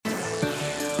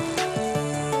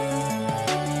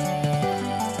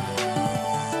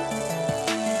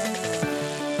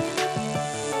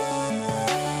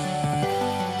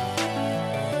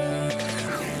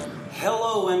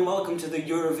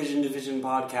Eurovision Division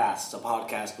Podcast, a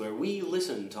podcast where we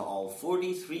listen to all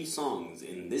 43 songs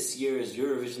in this year's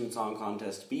Eurovision Song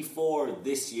Contest before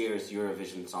this year's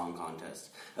Eurovision Song Contest.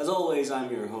 As always, I'm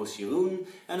your host, Jeroen,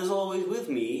 and as always with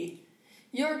me...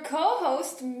 your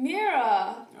co-host,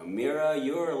 Mira. Now, Mira,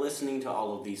 you're listening to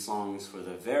all of these songs for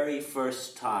the very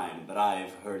first time, but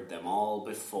I've heard them all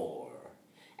before.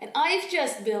 And I've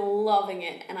just been loving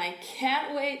it, and I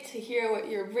can't wait to hear what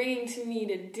you're bringing to me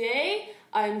today.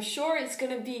 I'm sure it's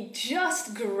going to be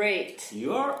just great.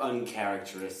 You're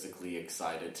uncharacteristically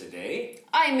excited today.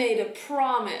 I made a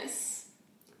promise.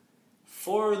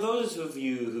 For those of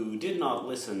you who did not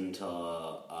listen to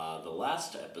the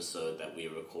last episode that we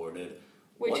recorded...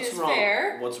 Which what's is wrong?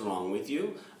 fair. What's wrong with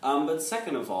you? But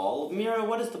second of all, Mira,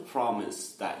 what is the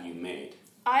promise that you made?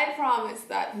 I promise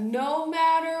that no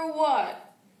matter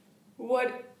what,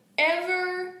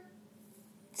 whatever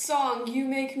song you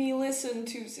make me listen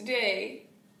to today,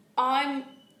 I'm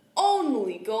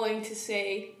only going to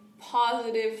say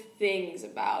positive things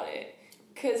about it.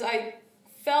 Because I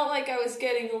felt like I was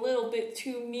getting a little bit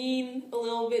too mean, a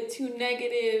little bit too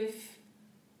negative.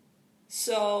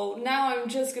 So now I'm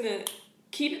just going to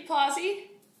keep it posy.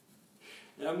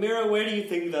 Now, Mira, where do you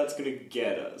think that's going to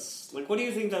get us? Like, what do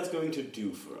you think that's going to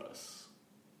do for us?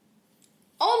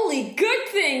 Only good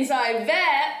things, I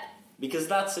bet! Because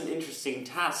that's an interesting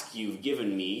task you've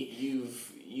given me. You've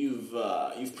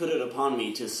put it upon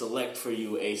me to select for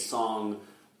you a song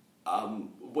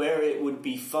where it would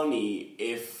be funny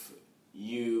if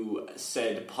you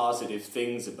said positive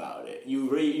things about it. You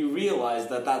realize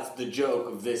that that's the joke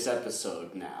of this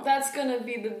episode now. That's gonna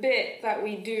be the bit that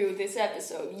we do this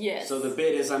episode, yes. So the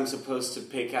bit is I'm supposed to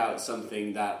pick out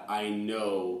something that I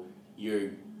know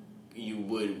you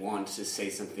would want to say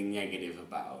something negative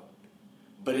about.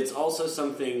 But it's also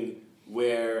something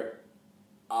where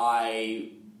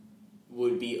I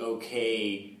would be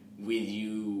okay with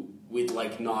you, with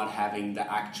like not having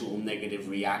the actual negative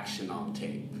reaction on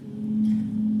tape.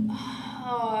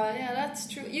 Oh, yeah, that's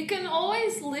true. You can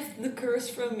always lift the curse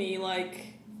from me,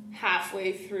 like,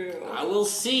 halfway through. We'll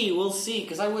see,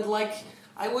 because I would like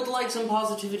some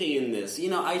positivity in this. You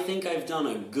know, I think I've done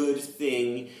a good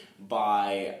thing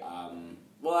by,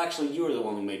 well, actually, you were the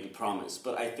one who made the promise,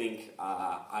 but I think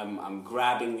I'm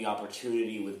grabbing the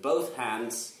opportunity with both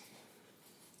hands,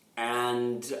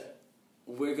 and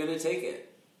we're gonna take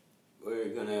it.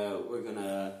 We're gonna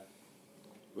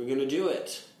do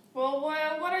it. Well,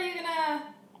 what are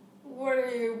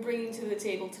you bringing to the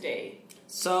table today?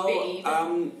 So, babe?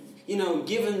 You know,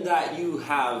 given that you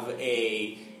have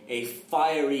a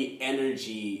fiery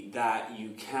energy that you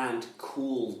can't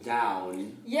cool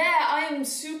down. Yeah, I am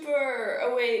super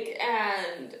awake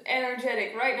and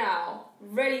energetic right now,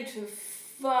 ready to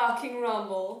fucking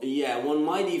rumble. Yeah, one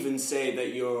might even say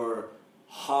that you're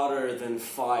hotter than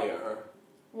fire.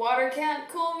 Water can't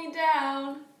cool me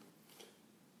down.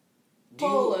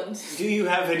 Poland. Do you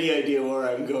have any idea where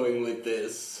I'm going with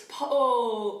this?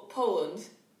 Poland.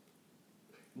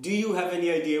 Do you have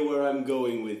any idea where I'm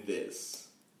going with this?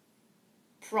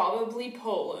 Probably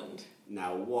Poland.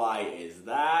 Now, why is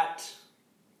that?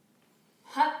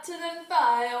 Hotter than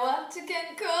fire, water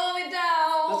can cool me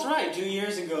down. That's right. 2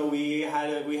 years ago, we had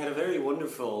a very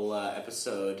wonderful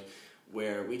episode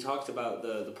where we talked about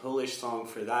the Polish song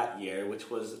for that year, which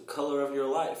was "Color of Your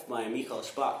Life" by Michał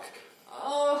Szpak.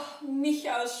 Oh,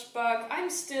 Michał Szpak.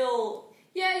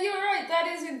 Yeah, you're right. That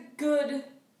is a good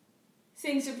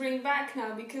thing to bring back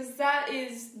now, because that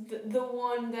is the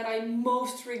one that I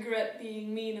most regret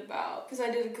being mean about, because I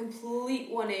did a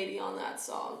complete 180 on that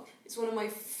song. It's one of my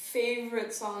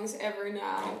favorite songs ever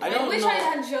now. I wish I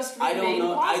had just remained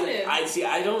positive.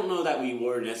 I don't know that we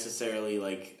were necessarily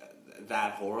like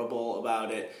that horrible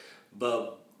about it,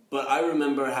 but I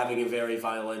remember having a very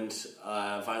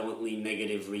violently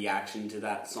negative reaction to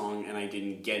that song, and I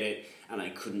didn't get it, and I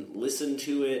couldn't listen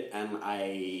to it, and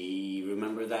I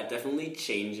remember that definitely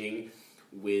changing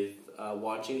with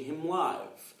watching him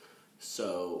live.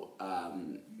 So,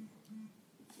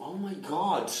 oh my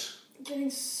god. Getting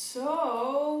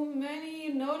so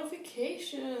many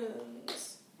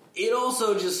notifications. It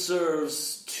also just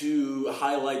serves to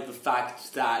highlight the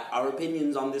fact that our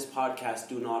opinions on this podcast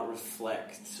do not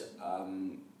reflect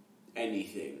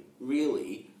anything,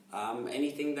 really.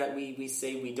 Anything that we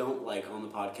say we don't like on the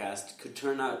podcast could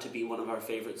turn out to be one of our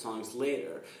favorite songs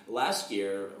later. Last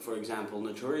year, for example,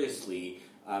 notoriously,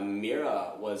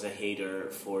 Mira was a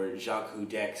hater for Jacques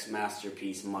Hudek's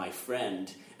masterpiece, My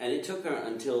Friend, and it took her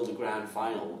until the grand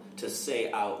final to say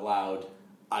out loud,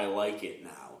 I like it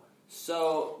now.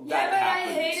 So Yeah, that but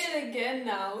happens. I hate it again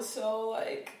now, so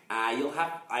like...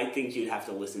 I think you'd have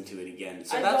to listen to it again.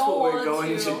 So I that's don't what we're want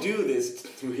going to. to do this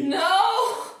week. No!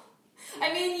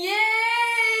 I mean,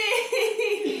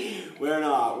 yay! We're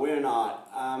not.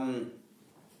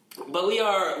 But we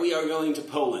are going to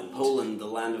Poland. Poland, the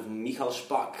land of Michał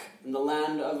Szpak, and the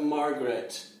land of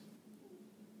Margaret.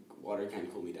 Water can't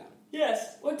cool me down.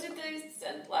 Yes. What did they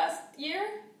send last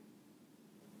year?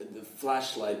 The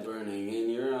flashlight burning in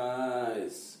your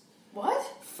eyes. What?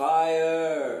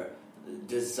 Fire,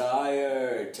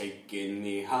 desire, taking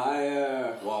me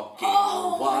higher, walking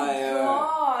Oh on wire. my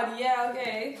god, yeah,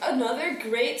 okay. Another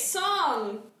great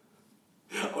song.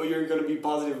 Oh, you're going to be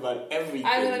positive about everything.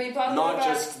 I'm gonna be positive Not about-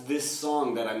 just this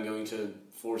song that I'm going to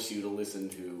force you to listen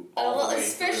to all the way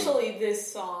Especially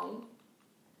this song.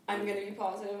 I'm gonna be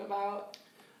positive about.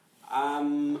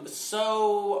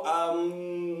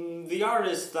 The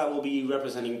artist that will be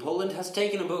representing Poland has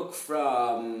taken a book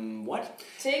from... what?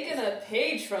 Taking a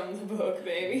page from the book,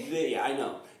 baby. Yeah, I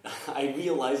know. I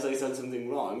realized I said something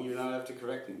wrong. You do not have to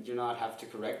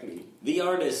correct me. The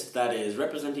artist that is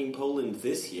representing Poland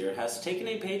this year has taken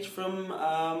a page from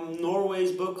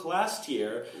Norway's book last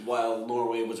year. While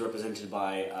Norway was represented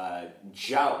by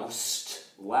Joust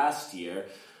last year,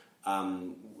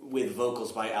 with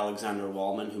vocals by Alexander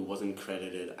Wallman, who wasn't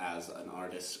credited as an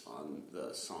artist on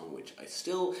the song, which I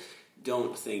still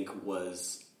don't think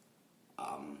was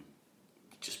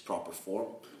just proper form.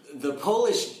 The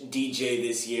Polish DJ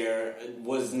this year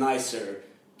was nicer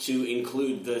to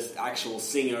include the actual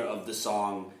singer of the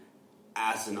song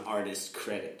as an artist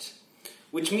credit.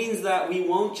 Which means that we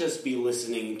won't just be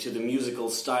listening to the musical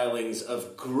stylings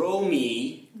of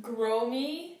Gromi.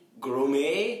 Gromi?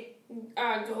 Grome?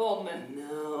 Gromen.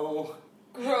 No.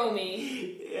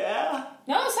 Gromi. Yeah,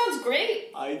 No, it sounds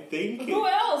great. I think. Who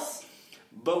else?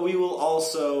 But we will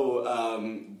also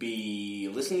be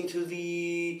listening to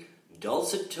the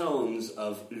dulcet tones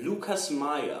of Lukas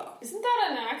Maya. Isn't that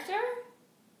an actor?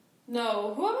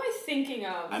 No, who am I thinking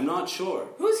of? I'm not sure.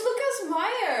 Who's Lucas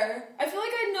Meyer? I feel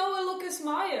like I know a Lucas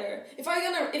Meyer. If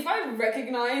I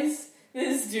recognize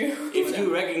this dude. If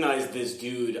you recognize this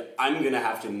dude, I'm gonna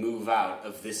have to move out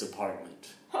of this apartment.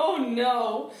 Oh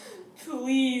no.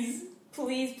 Please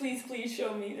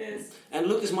show me this. And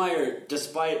Lucas Meyer,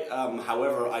 despite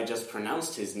however I just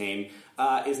pronounced his name,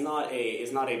 is not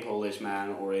a Polish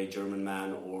man or a German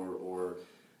man or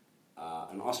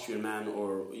an Austrian man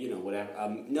or whatever.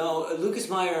 No, Lucas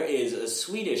Meyer is a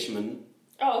Swedish man.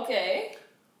 Oh, okay.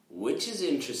 Which is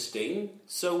interesting.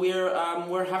 So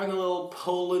we're having a little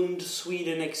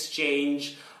Poland-Sweden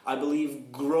exchange. I believe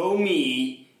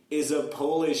Gromi is a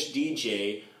Polish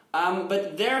DJ.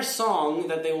 But their song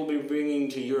that they will be bringing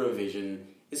to Eurovision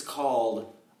is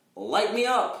called Light Me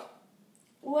Up.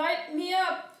 Light me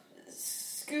up,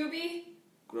 Scooby.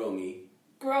 Gromi.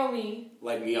 Gromi.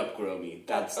 Light Me Up, Gromi.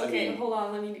 That's, okay, hold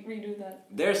on, let me redo that.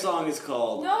 Their song is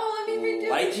called No, let me redo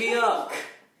Light the Me joke. Up.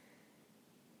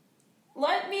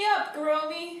 Light me up,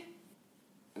 Gromi.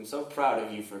 I'm so proud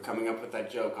of you for coming up with that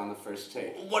joke on the first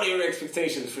take. What are your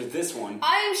expectations for this one?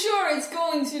 I'm sure it's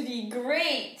going to be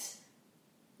great.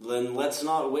 Then let's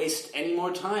not waste any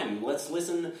more time. Let's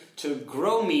listen to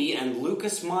Gromi and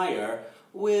Lucas Meyer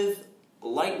with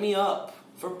Light Me Up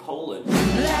for Poland.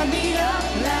 Light me up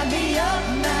now, baby.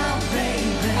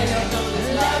 I don't know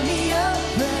this Light me up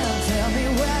and tell me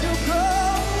where to go.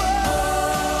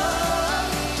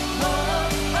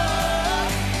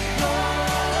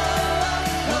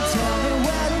 Tell me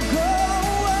where to go.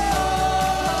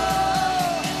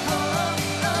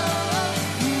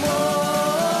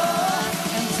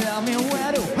 And tell me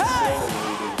where to. Hey!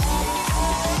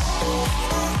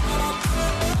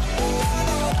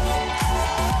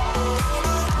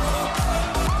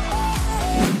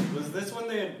 Was this when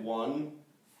they had won?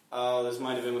 Oh, this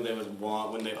might have been when they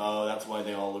that's why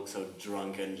they all look so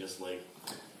drunk and just like,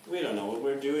 we don't know what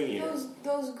we're doing here.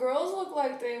 Those girls look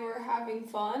like they were having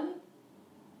fun.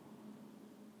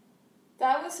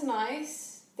 That was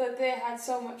nice that they had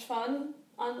so much fun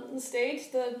on the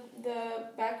stage, the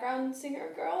background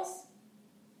singer girls.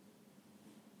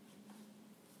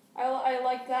 I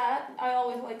like that. I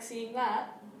always like seeing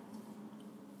that.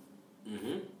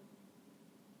 Mm-hmm.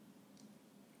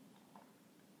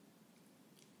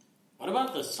 What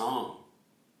about the song?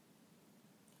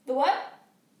 The what?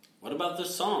 What about the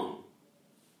song?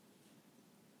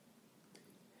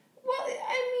 Well,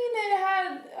 I mean, it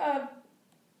had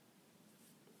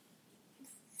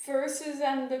verses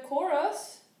and the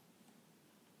chorus.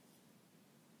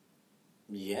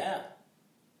 Yeah.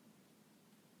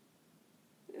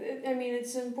 I mean,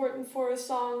 it's important for a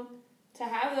song to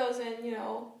have those, and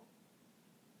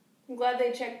I'm glad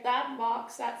they checked that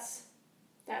box.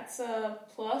 That's a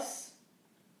plus.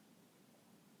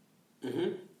 Mm-hmm.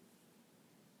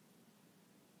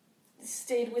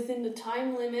 Stayed within the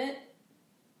time limit.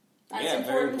 That's Yeah,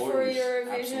 important, very important for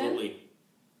Eurovision. Absolutely.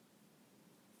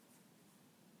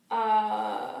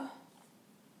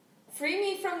 Free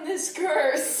me from this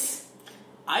curse.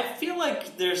 I feel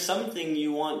like there's something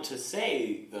you want to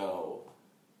say, though.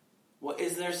 What,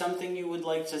 is there something you would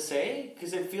like to say?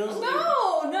 Because it feels like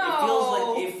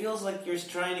No. it feels like you're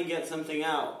trying to get something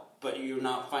out, but you're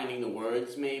not finding the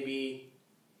words. Maybe.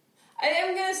 I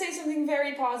am gonna say something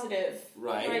very positive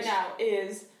Right now.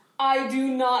 Is I do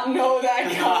not know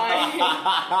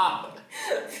that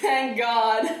guy. Thank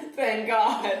God. Thank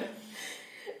God.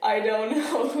 I don't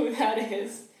know who that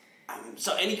is.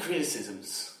 So, any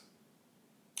criticisms?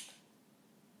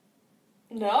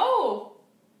 No.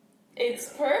 It's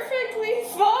perfectly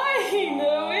fine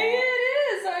the way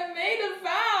it is. I made a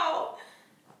vow.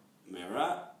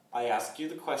 Mira, I ask you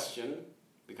the question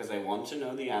because I want to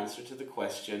know the answer to the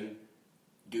question.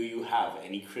 Do you have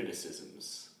any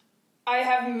criticisms? I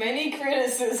have many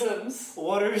criticisms.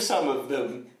 What are some of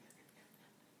them?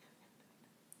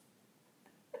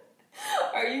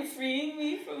 Are you freeing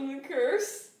me from the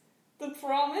curse? The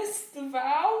promise? The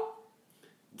vow?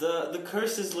 The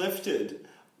curse is lifted,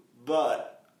 but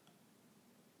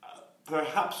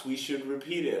perhaps we should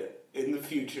repeat it in the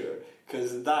future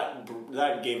because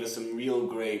that gave us some real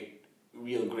great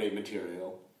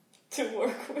material To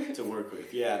work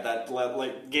with. Yeah, that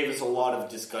gave us a lot of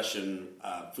discussion,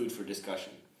 food for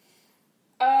discussion.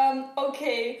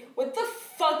 Okay, what the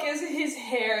fuck is his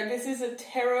hair? This is a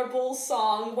terrible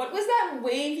song. What was that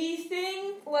wavy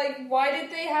thing? Like, why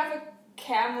did they have a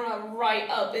camera right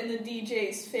up in the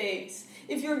DJ's face?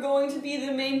 If you're going to be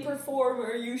the main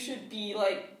performer, you should be,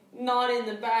 like, not in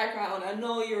the background. I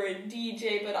know you're a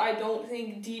DJ, but I don't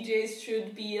think DJs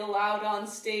should be allowed on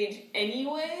stage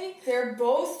anyway. They're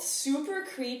both super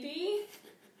creepy.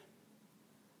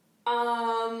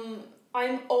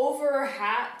 I'm over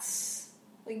hats.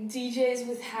 Like, DJs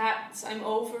with hats, I'm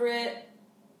over it.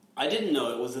 I didn't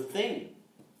know it was a thing.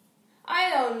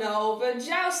 I don't know, but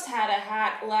Joust had a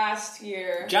hat last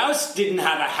year. Joust didn't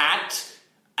have a hat.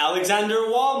 Alexander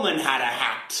Wallman had a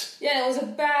hat. Yeah, it was a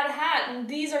bad hat, and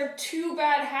these are two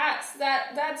bad hats.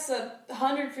 That's a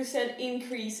 100%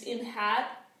 increase in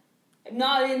hat. I'm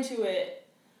not into it.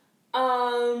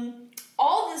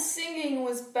 All the singing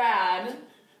was bad.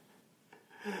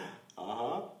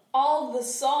 Uh-huh. All the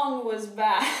song was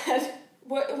bad.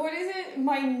 What is it?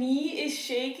 My knee is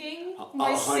shaking.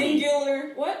 My honey.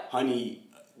 singular... What? Honey,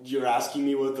 you're asking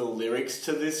me what the lyrics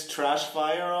to this trash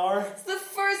fire are? The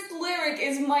first lyric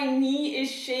is my knee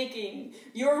is shaking.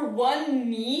 Your one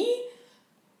knee?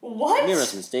 What?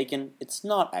 Mira's mistaken. It's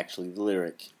not actually the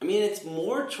lyric. I mean, it's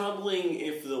more troubling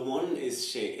if the one is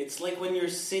It's like when you're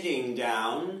sitting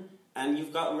down and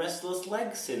you've got restless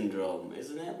leg syndrome,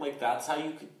 isn't it? Like, that's how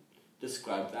you could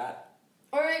describe that.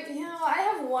 Or,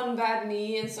 I have one bad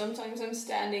knee, and sometimes I'm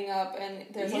standing up, and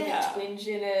there's like a twinge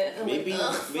in it. And Maybe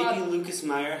fuck. Lucas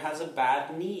Meyer has a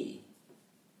bad knee.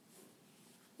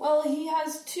 Well, he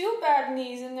has two bad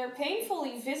knees, and they're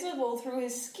painfully visible through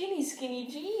his skinny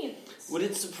jeans. Would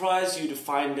it surprise you to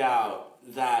find out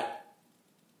that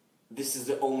this is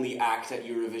the only act at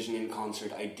Eurovision in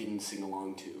concert I didn't sing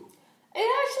along to? It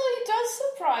actually does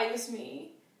surprise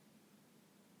me.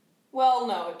 Well,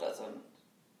 no, it doesn't.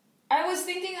 I was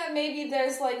thinking that maybe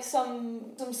there's like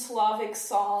some Slavic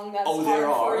song that's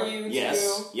hard for you to...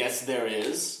 Yes, there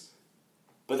is.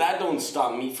 But that don't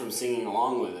stop me from singing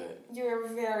along with it. You're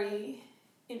very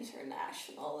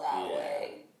international that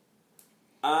way.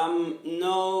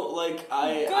 No, like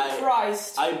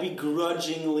Christ. I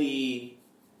begrudgingly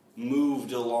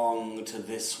moved along to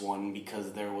this one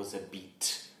because there was a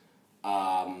beat.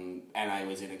 And I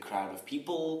was in a crowd of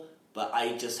people, but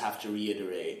I just have to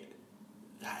reiterate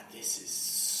that this is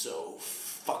so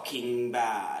fucking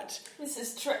bad. This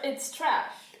is it's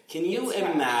trash. Can you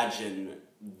imagine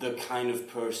the kind of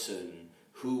person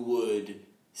who would,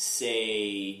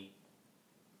 say,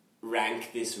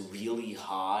 rank this really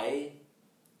high?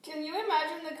 Can you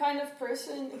imagine the kind of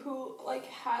person who, like,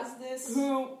 has this,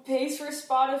 who pays for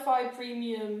Spotify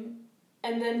Premium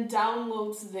and then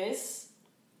downloads this?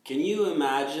 Can you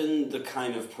imagine the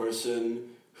kind of person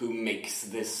who makes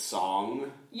this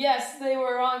song? Yes, they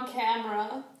were on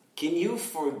camera. Can you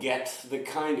forget the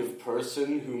kind of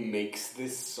person who makes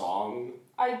this song?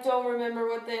 I don't remember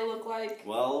what they look like.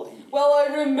 Well, I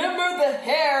remember the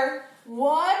hair.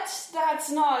 What?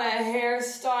 That's not a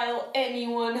hairstyle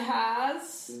anyone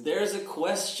has. there's a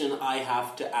question I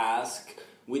have to ask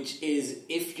which is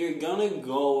if you're gonna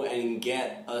go and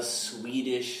get a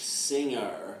Swedish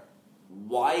singer,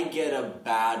 why get a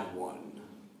bad one?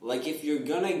 Like, if you're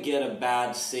gonna get a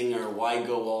bad singer, why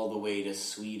go all the way to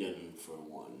Sweden for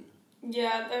one?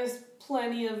 Yeah, there's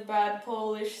plenty of bad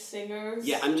Polish singers.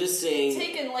 Yeah, I'm just saying...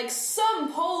 Taken, like,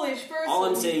 some Polish person. All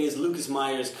I'm saying is Lucas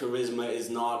Meyer's charisma is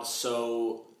not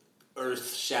so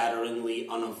earth-shatteringly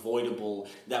unavoidable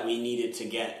that we needed to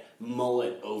get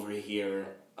Mullet over here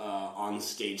on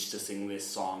stage to sing this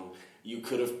song. You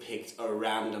could have picked a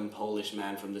random Polish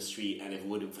man from the street and it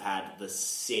would have had the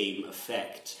same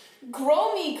effect.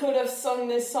 Gromi could have sung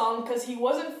this song because he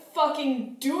wasn't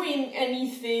fucking doing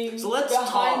anything So let's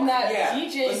behind talk, that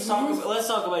DJ booth. let's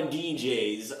talk about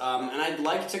DJs, and I'd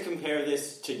like to compare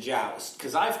this to Joust,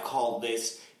 because I've called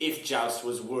this If Joust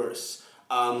Was Worse.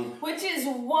 Which is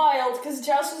wild, because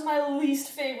Joust was my least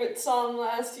favorite song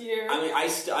last year. I mean, I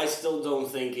still don't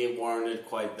think it warranted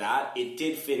quite that. It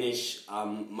did finish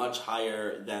much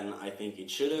higher than I think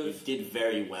it should have. It did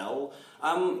very well.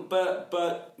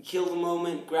 But kill the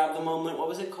moment, grab the moment. What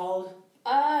was it called?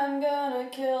 I'm gonna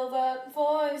kill that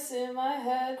voice in my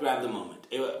head. Grab the moment.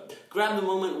 Grab the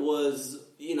moment was,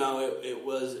 you know, it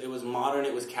was modern.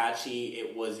 It was catchy.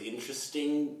 It was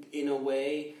interesting in a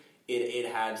way. It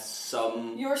had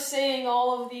some... You're saying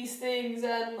all of these things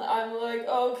and I'm like,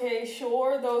 okay,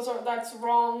 sure, that's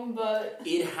wrong, but...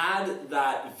 It had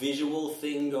that visual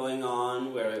thing going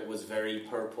on where it was very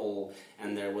purple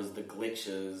and there was the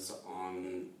glitches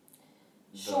on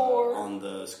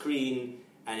the screen,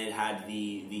 and it had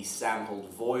the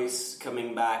sampled voice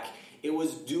coming back. It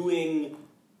was doing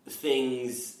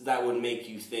things that would make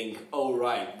you think, oh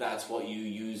right, that's what you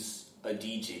use a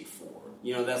DJ for.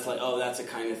 You know, that's like, oh, that's a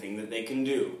kind of thing that they can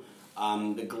do.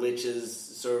 The glitches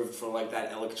served for like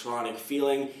that electronic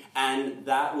feeling, and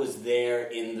that was there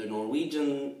in the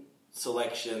Norwegian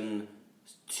selection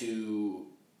to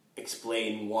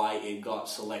explain why it got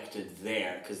selected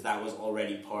there, because that was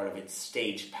already part of its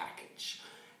stage package.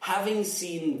 Having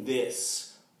seen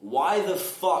this, why the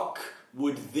fuck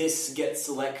would this get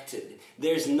selected?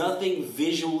 There's nothing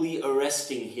visually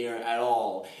arresting here at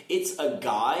all. It's a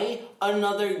guy,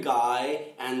 another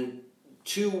guy, and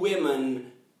two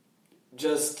women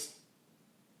just,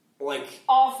 like...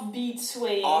 Offbeat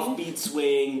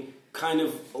swaying, kind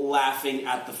of laughing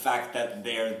at the fact that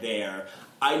they're there.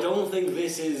 I don't think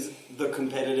this is the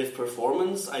competitive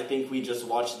performance. I think we just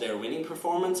watched their winning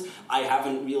performance. I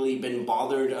haven't really been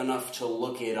bothered enough to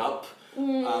look it up.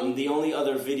 The only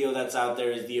other video that's out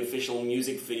there is the official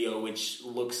music video, which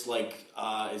looks like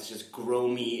it's just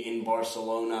Gromi in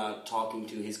Barcelona talking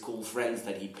to his cool friends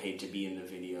that he paid to be in the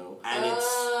video.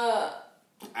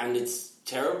 And it's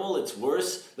terrible, it's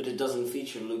worse, but it doesn't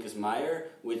feature Lucas Meyer,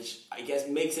 which I guess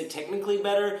makes it technically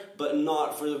better, but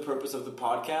not for the purpose of the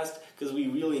podcast, because we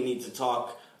really need to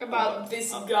talk about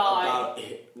this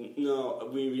guy. No,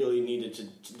 we really needed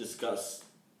to discuss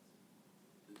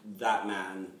that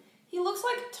man. He looks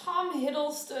like Tom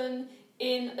Hiddleston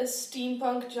in a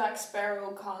steampunk Jack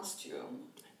Sparrow costume.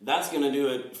 That's gonna do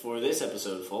it for this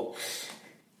episode, folks.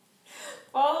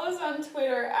 Follow us on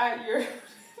Twitter at your... No,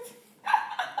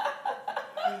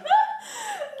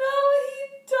 he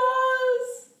does!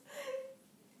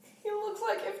 He looks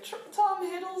like if Tom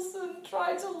Hiddleston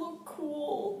tried to look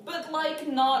cool, but like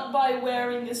not by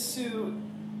wearing a suit.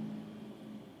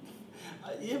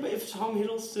 Yeah, but if Tom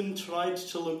Hiddleston tried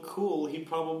to look cool, he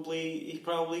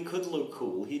probably could look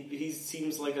cool. He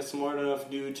seems like a smart enough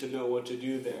dude to know what to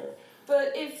do there.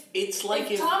 But if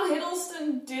Tom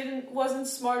Hiddleston wasn't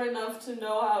smart enough to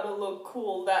know how to look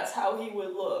cool, that's how he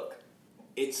would look.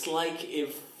 It's like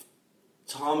if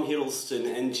Tom Hiddleston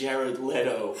and Jared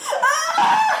Leto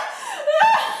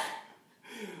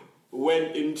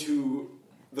went into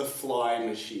the Fly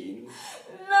Machine.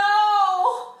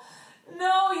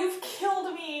 No, you've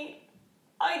killed me.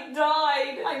 I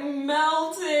died. I'm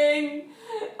melting.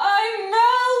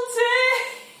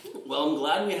 Well, I'm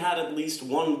glad we had at least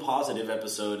one positive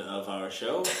episode of our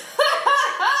show.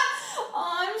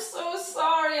 I'm so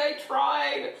sorry. I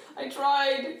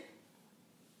tried.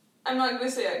 I'm not going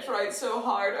to say I tried so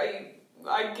hard.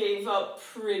 I gave up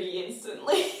pretty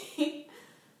instantly.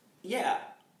 Yeah.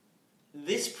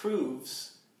 This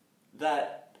proves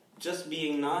that just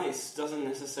being nice doesn't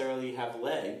necessarily have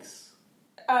legs.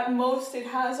 At most, it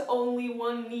has only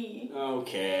one knee.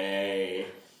 Okay.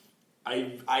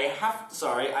 I have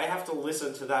to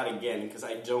listen to that again because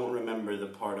I don't remember the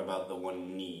part about the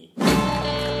one knee.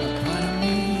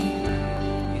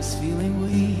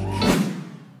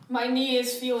 My knee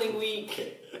is feeling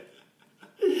weak.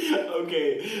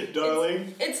 Okay,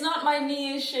 darling. It's not my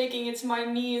knee is shaking, it's my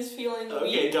knee is feeling weak.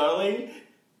 Okay, darling.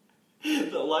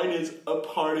 The line is, a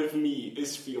part of me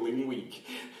is feeling weak.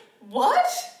 What?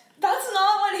 That's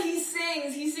not what he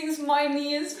sings. He sings "My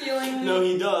knee is feeling weak." No,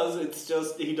 he does. It's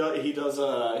just he does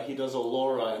a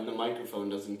Laura and the microphone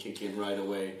doesn't kick in right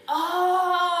away.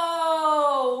 Oh,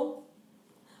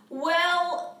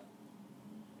 well,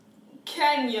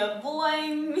 can you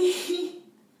blame me?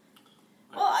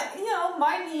 Well,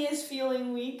 my knee is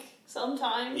feeling weak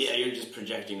sometimes. Yeah, you're just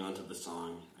projecting onto the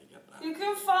song. I get that. You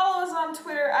can follow us on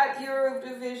Twitter at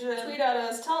Eurodivision. Tweet at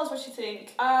us. Tell us what you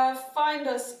think. Find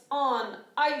us on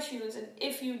iTunes, and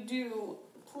if you do,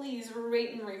 please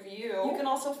rate and review. You can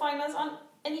also find us on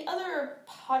any other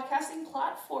podcasting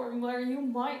platform where you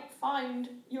might find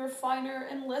your finer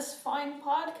and less fine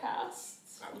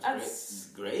podcasts. That's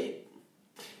great.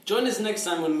 Join us next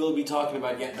time when we'll be talking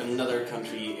about yet another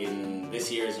country in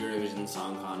this year's Eurovision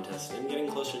Song Contest and getting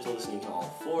closer to listening to all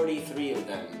 43 of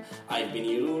them. I've been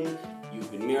Jeroen,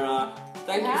 you've been Mira.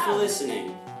 Thank you for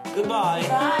listening. Goodbye.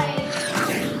 Bye.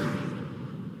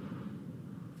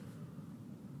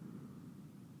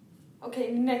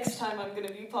 Okay, next time I'm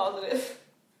gonna be positive.